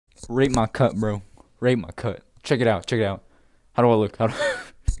Rate my cut, bro. Rate my cut. Check it out. Check it out. How do I look?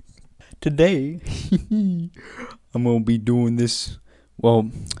 Today, I'm gonna be doing this. Well,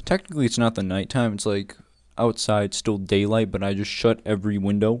 technically, it's not the nighttime. It's like outside, still daylight, but I just shut every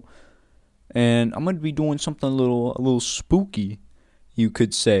window, and I'm gonna be doing something a little spooky, you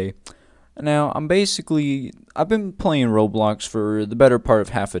could say. Now, I've been playing Roblox for the better part of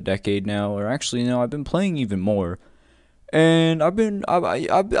half a decade now, or actually, no, I've been playing even more. And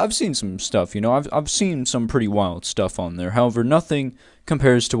I've seen some stuff, I've seen some pretty wild stuff on there. However, nothing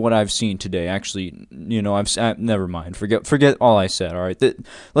compares to what I've seen today. Actually, never mind. Forget all I said. All right,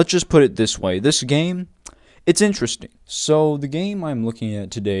 let's just put it this way. This game, it's interesting. So the game I'm looking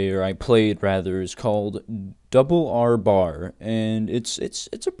at today, or I played rather, is called Double R Bar, and it's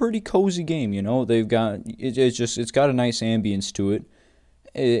a pretty cozy game. It's got a nice ambience to it.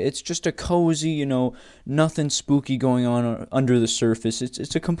 It's just a cozy, nothing spooky going on under the surface.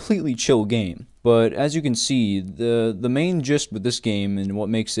 It's a completely chill game. But as you can see, the main gist with this game and what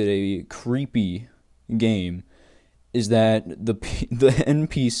makes it a creepy game is that the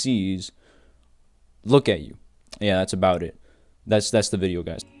NPCs look at you. Yeah, that's about it. That's the video,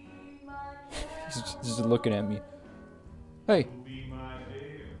 guys. He's just looking at me. Hey.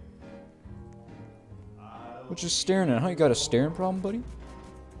 What you staring at? Huh? You got a staring problem, buddy?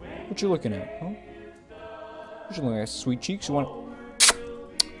 What you looking at, huh? What you looking at, sweet cheeks? You want?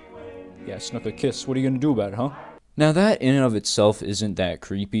 Yeah, snuck a kiss. What are you gonna do about it, huh? Now that in and of itself isn't that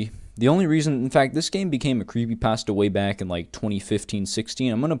creepy. The only reason, in fact, this game became a creepypasta way back in like 2015,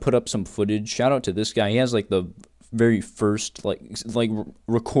 16. I'm gonna put up some footage. Shout out to this guy. He has like the very first like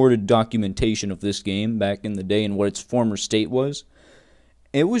recorded documentation of this game back in the day and what its former state was.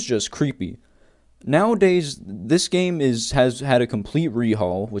 It was just creepy. Nowadays, this game has had a complete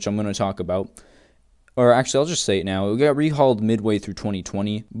rehaul, which I'm going to talk about. Or actually, I'll just say it now. It got rehauled midway through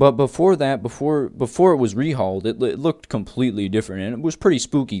 2020. But before that, before it was rehauled, it looked completely different. And it was pretty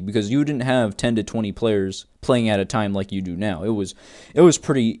spooky because you didn't have 10 to 20 players playing at a time like you do now. It was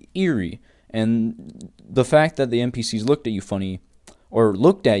pretty eerie. And the fact that the NPCs looked at you funny, or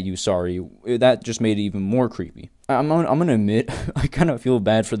looked at you, sorry, that just made it even more creepy. I'm gonna admit, I kind of feel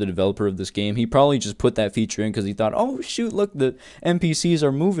bad for the developer of this game. He probably just put that feature in because he thought, oh shoot, look, the NPCs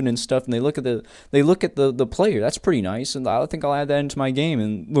are moving and stuff, and they look at the player. That's pretty nice, and I think I'll add that into my game.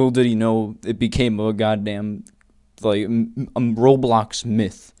 And little did he know, it became a goddamn Roblox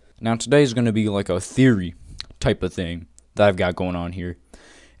myth. Now today's gonna be like a theory type of thing that I've got going on here.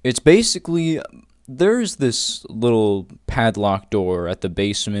 It's basically, there's this little padlock door at the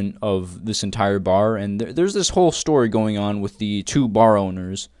basement of this entire bar, and there's this whole story going on with the two bar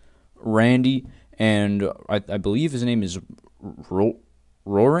owners, Randy, and I believe his name is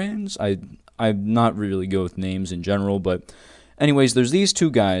Rorans? I'm not really good with names in general, but anyways, there's these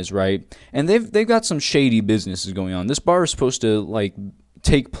two guys, right? And they've got some shady businesses going on. This bar is supposed to like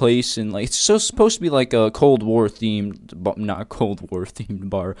take place in it's supposed to be like a Cold War themed, not Cold War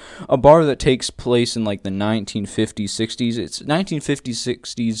themed bar, a bar that takes place in like the 1950s, 60s. It's 1950s,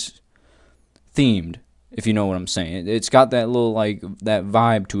 60s themed, if you know what I'm saying. It's got that little that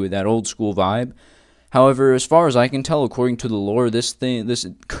vibe to it, that old school vibe. However, as far as I can tell, according to the lore, this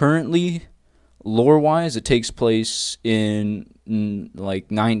currently lore wise, it takes place in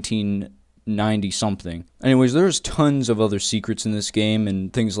like 1990 something. Anyways, there's tons of other secrets in this game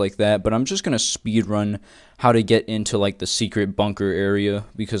and things like that, but I'm just gonna speed run how to get into like the secret bunker area,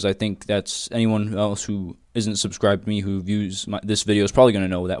 because I think that's anyone else who isn't subscribed to me who views this video is probably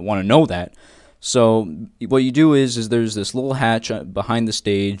gonna want to know that. So what you do is there's this little hatch behind the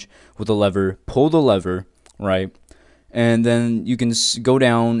stage with a lever. Pull the lever, right, and then you can go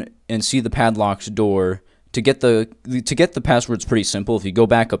down and see the padlock's door. To get the password, it's pretty simple. If you go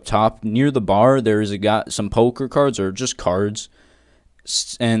back up top near the bar, there's some poker cards, or just cards,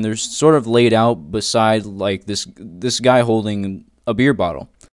 and they're sort of laid out beside like this guy holding a beer bottle.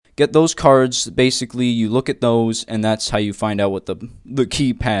 Get those cards. Basically, you look at those, and that's how you find out what the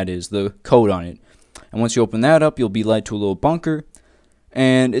keypad is, the code on it. And once you open that up, you'll be led to a little bunker,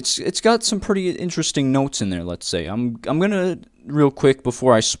 and it's got some pretty interesting notes in there. Let's say I'm gonna real quick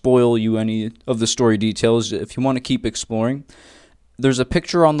before I spoil you any of the story details. If you want to keep exploring, there's a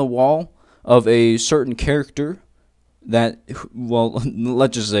picture on the wall of a certain character that, well,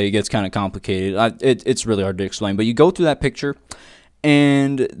 let's just say it gets kind of complicated. It's really hard to explain, but you go through that picture,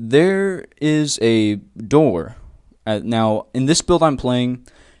 and there is a door. Now, in this build I'm playing,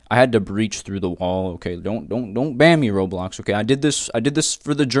 I had to breach through the wall. Okay, don't ban me, Roblox. Okay, I did this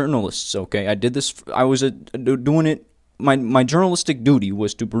for the journalists. Okay, I was doing it. My journalistic duty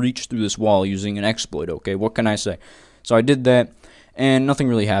was to breach through this wall using an exploit. Okay, what can I say? So I did that, and nothing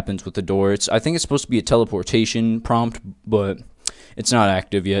really happens with the door. I think it's supposed to be a teleportation prompt, but it's not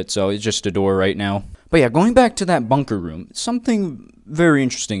active yet, so it's just a door right now. But yeah, going back to that bunker room, something very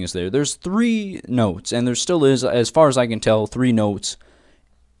interesting is there. There's 3 notes, and there still is, as far as I can tell, 3 notes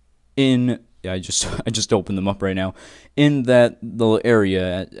in... Yeah, I just opened them up right now, in that little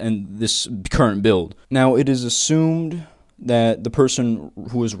area and this current build. Now, it is assumed that the person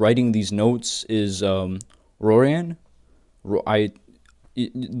who is writing these notes is Rorian.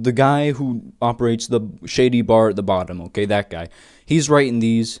 The guy who operates the shady bar at the bottom, okay, that guy. He's writing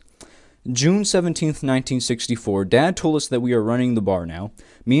these. June 17th, 1964, Dad told us that we are running the bar now.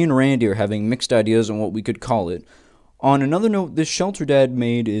 Me and Randy are having mixed ideas on what we could call it. On another note, this shelter Dad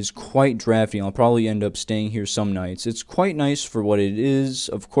made is quite drafty. I'll probably end up staying here some nights. It's quite nice for what it is.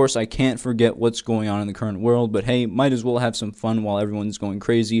 Of course, I can't forget what's going on in the current world, but hey, might as well have some fun while everyone's going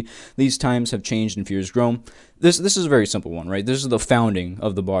crazy. These times have changed and fears grown. This is a very simple one, right? This is the founding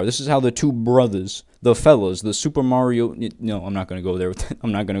of the bar. This is how the 2 brothers, the fellas, the Super Mario... No, I'm not going to go there with that.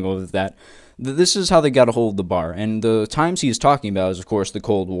 I'm not going to go with that. This is how they got a hold of the bar. And the times he's talking about is, of course, the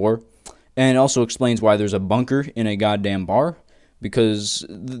Cold War. And it also explains why there's a bunker in a goddamn bar, because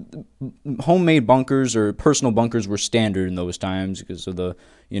homemade bunkers or personal bunkers were standard in those times because of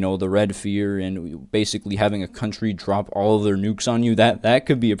the Red Fear and basically having a country drop all of their nukes on you. That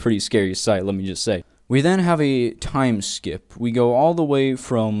could be a pretty scary sight, let me just say. We then have a time skip. We go all the way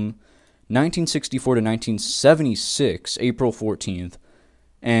from 1964 to 1976, April 14th.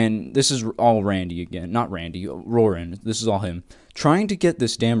 And this is all Randy again. Not Randy, Roran. This is all him. Trying to get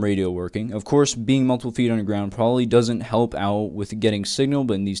this damn radio working. Of course, being multiple feet underground probably doesn't help out with getting signal,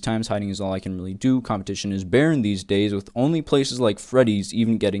 but in these times, hiding is all I can really do. Competition is barren these days, with only places like Freddy's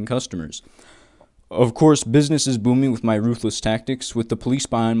even getting customers. Of course, business is booming with my ruthless tactics. With the police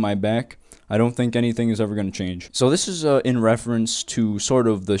behind my back, I don't think anything is ever going to change. So this is in reference to sort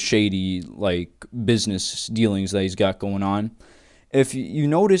of the shady, business dealings that he's got going on. If you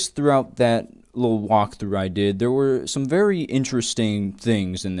notice throughout that little walkthrough I did, there were some very interesting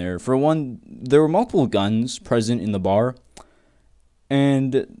things in there. For one, there were multiple guns present in the bar,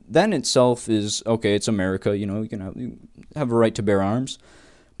 and that in itself is, okay, it's America, you can have a right to bear arms.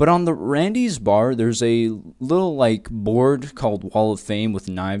 But on the Randy's bar, there's a little, board called Wall of Fame with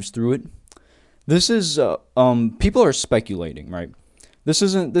knives through it. This is, people are speculating, right? This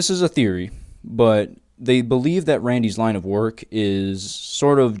is a theory, but they believe that Randy's line of work is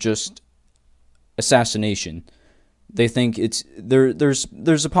sort of just assassination. They think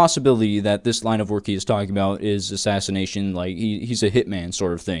there's a possibility that this line of work he is talking about is assassination, he's a hitman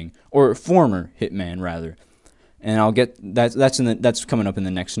sort of thing, or former hitman rather. And I'll get that's coming up in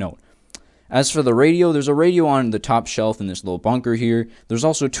the next note. As for the radio, there's a radio on the top shelf in this little bunker here. There's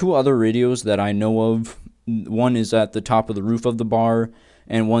also 2 other radios that I know of. One is at the top of the roof of the bar,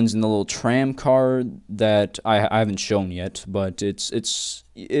 and one's in the little tram car that I haven't shown yet, but it's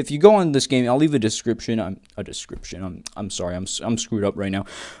if you go on this game, I'll leave a description. I'm sorry, I'm screwed up right now.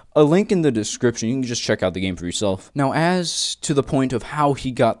 A link in the description. You can just check out the game for yourself. Now, as to the point of how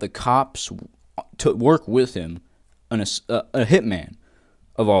he got the cops to work with him, a hitman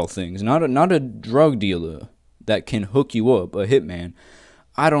of all things, not a drug dealer that can hook you up, a hitman.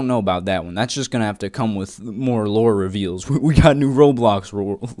 I don't know about that one. That's just going to have to come with more lore reveals. We got new Roblox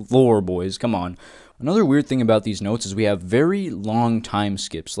lore, boys. Come on. Another weird thing about these notes is we have very long time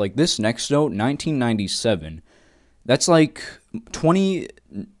skips. Like this next note, 1997. That's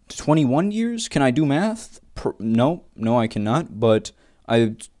 21 years? Can I do math? No, I cannot. But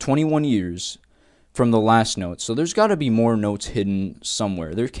 21 years from the last note. So there's got to be more notes hidden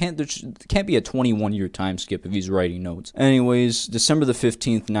somewhere. There can't be a 21-year time skip if he's writing notes. Anyways, December the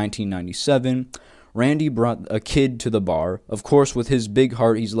 15th, 1997, Randy brought a kid to the bar. Of course, with his big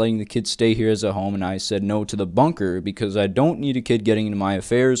heart, he's letting the kid stay here as a home, and I said no to the bunker because I don't need a kid getting into my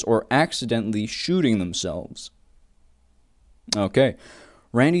affairs or accidentally shooting themselves. Okay.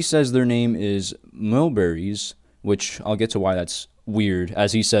 Randy says their name is Myllers, which I'll get to why that's weird,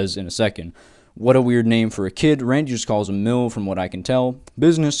 as he says in a second. What a weird name for a kid. Randy just calls him Mill from what I can tell.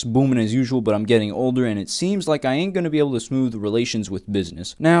 Business booming as usual, but I'm getting older and it seems like I ain't going to be able to smooth relations with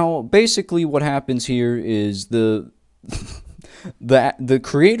business. Now, basically what happens here is the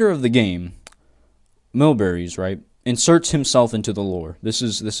creator of the game, Myllers, right, inserts himself into the lore. This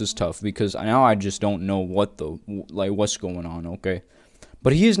is tough because now I just don't know what's going on, okay?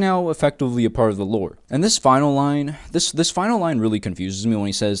 But he is now effectively a part of the lore. And this final line really confuses me when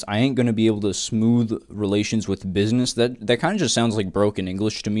he says, I ain't going to be able to smooth relations with business. That kind of just sounds like broken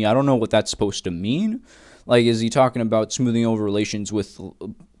English to me. I don't know what that's supposed to mean. Is he talking about smoothing over relations with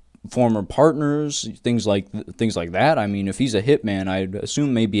former partners, things like that. I mean, if he's a hitman, I'd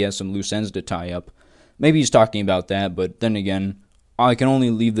assume maybe he has some loose ends to tie up. Maybe he's talking about that, but then again, I can only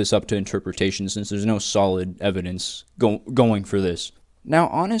leave this up to interpretation since there's no solid evidence going for this. Now,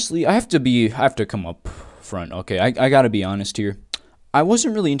 honestly, I have to come up front. Okay, I gotta be honest here. I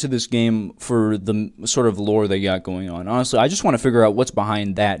wasn't really into this game for the sort of lore they got going on. Honestly, I just want to figure out what's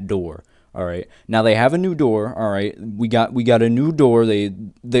behind that door. All right. Now they have a new door. All right. We got a new door.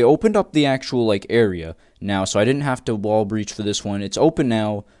 They opened up the actual like area now, so I didn't have to wall breach for this one. It's open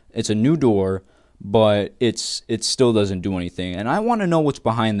now. It's a new door, but it still doesn't do anything. And I want to know what's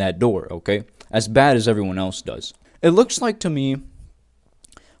behind that door, okay? As bad as everyone else does. It looks like to me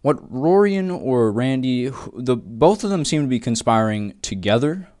what Rorian or Randy, both of them seem to be conspiring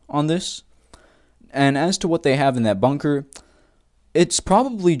together on this. And as to what they have in that bunker, it's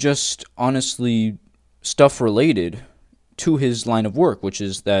probably just, honestly, stuff related to his line of work, which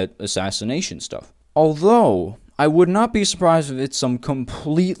is that assassination stuff. Although, I would not be surprised if it's some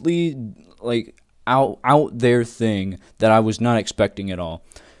completely, like, out there thing that I was not expecting at all.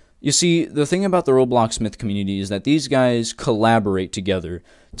 You see, the thing about the Roblox Myth community is that these guys collaborate together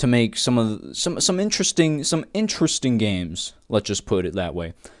to make some interesting games. Let's just put it that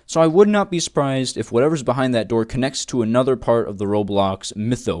way. So I would not be surprised if whatever's behind that door connects to another part of the Roblox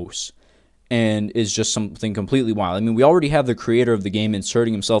mythos and is just something completely wild. I mean, we already have the creator of the game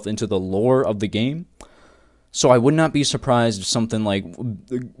inserting himself into the lore of the game. So I would not be surprised if something like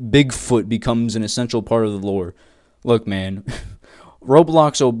Bigfoot becomes an essential part of the lore. Look, man,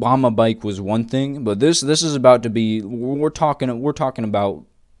 Roblox Obama bike was one thing, but this is about to be. We're talking about.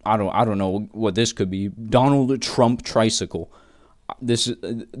 I don't know what this could be. Donald Trump tricycle.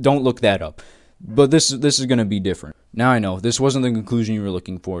 Don't look that up. But this is going to be different. Now I know this wasn't the conclusion you were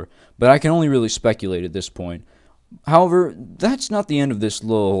looking for, but I can only really speculate at this point. However, that's not the end of this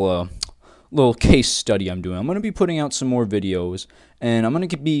little case study I'm doing. I'm going to be putting out some more videos, and I'm going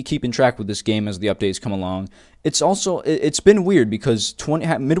to be keeping track with this game as the updates come along. It's been weird because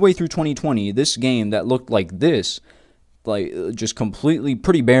midway through 2020, this game that looked like this, like just completely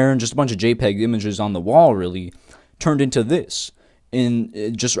pretty barren, just a bunch of JPEG images on the wall, really turned into this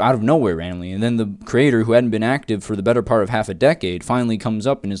just out of nowhere randomly. And then the creator, who hadn't been active for the better part of half a decade, finally comes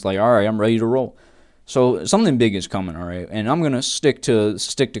up and is like, all right, I'm ready to roll. So something big is coming, all right, and I'm gonna stick to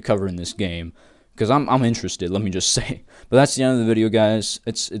covering this game because I'm interested. Let me just say. But that's the end of the video, guys.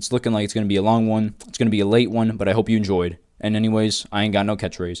 It's looking like it's gonna be a long one. It's gonna be a late one, but I hope you enjoyed. And anyways, I ain't got no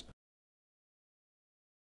catchphrase.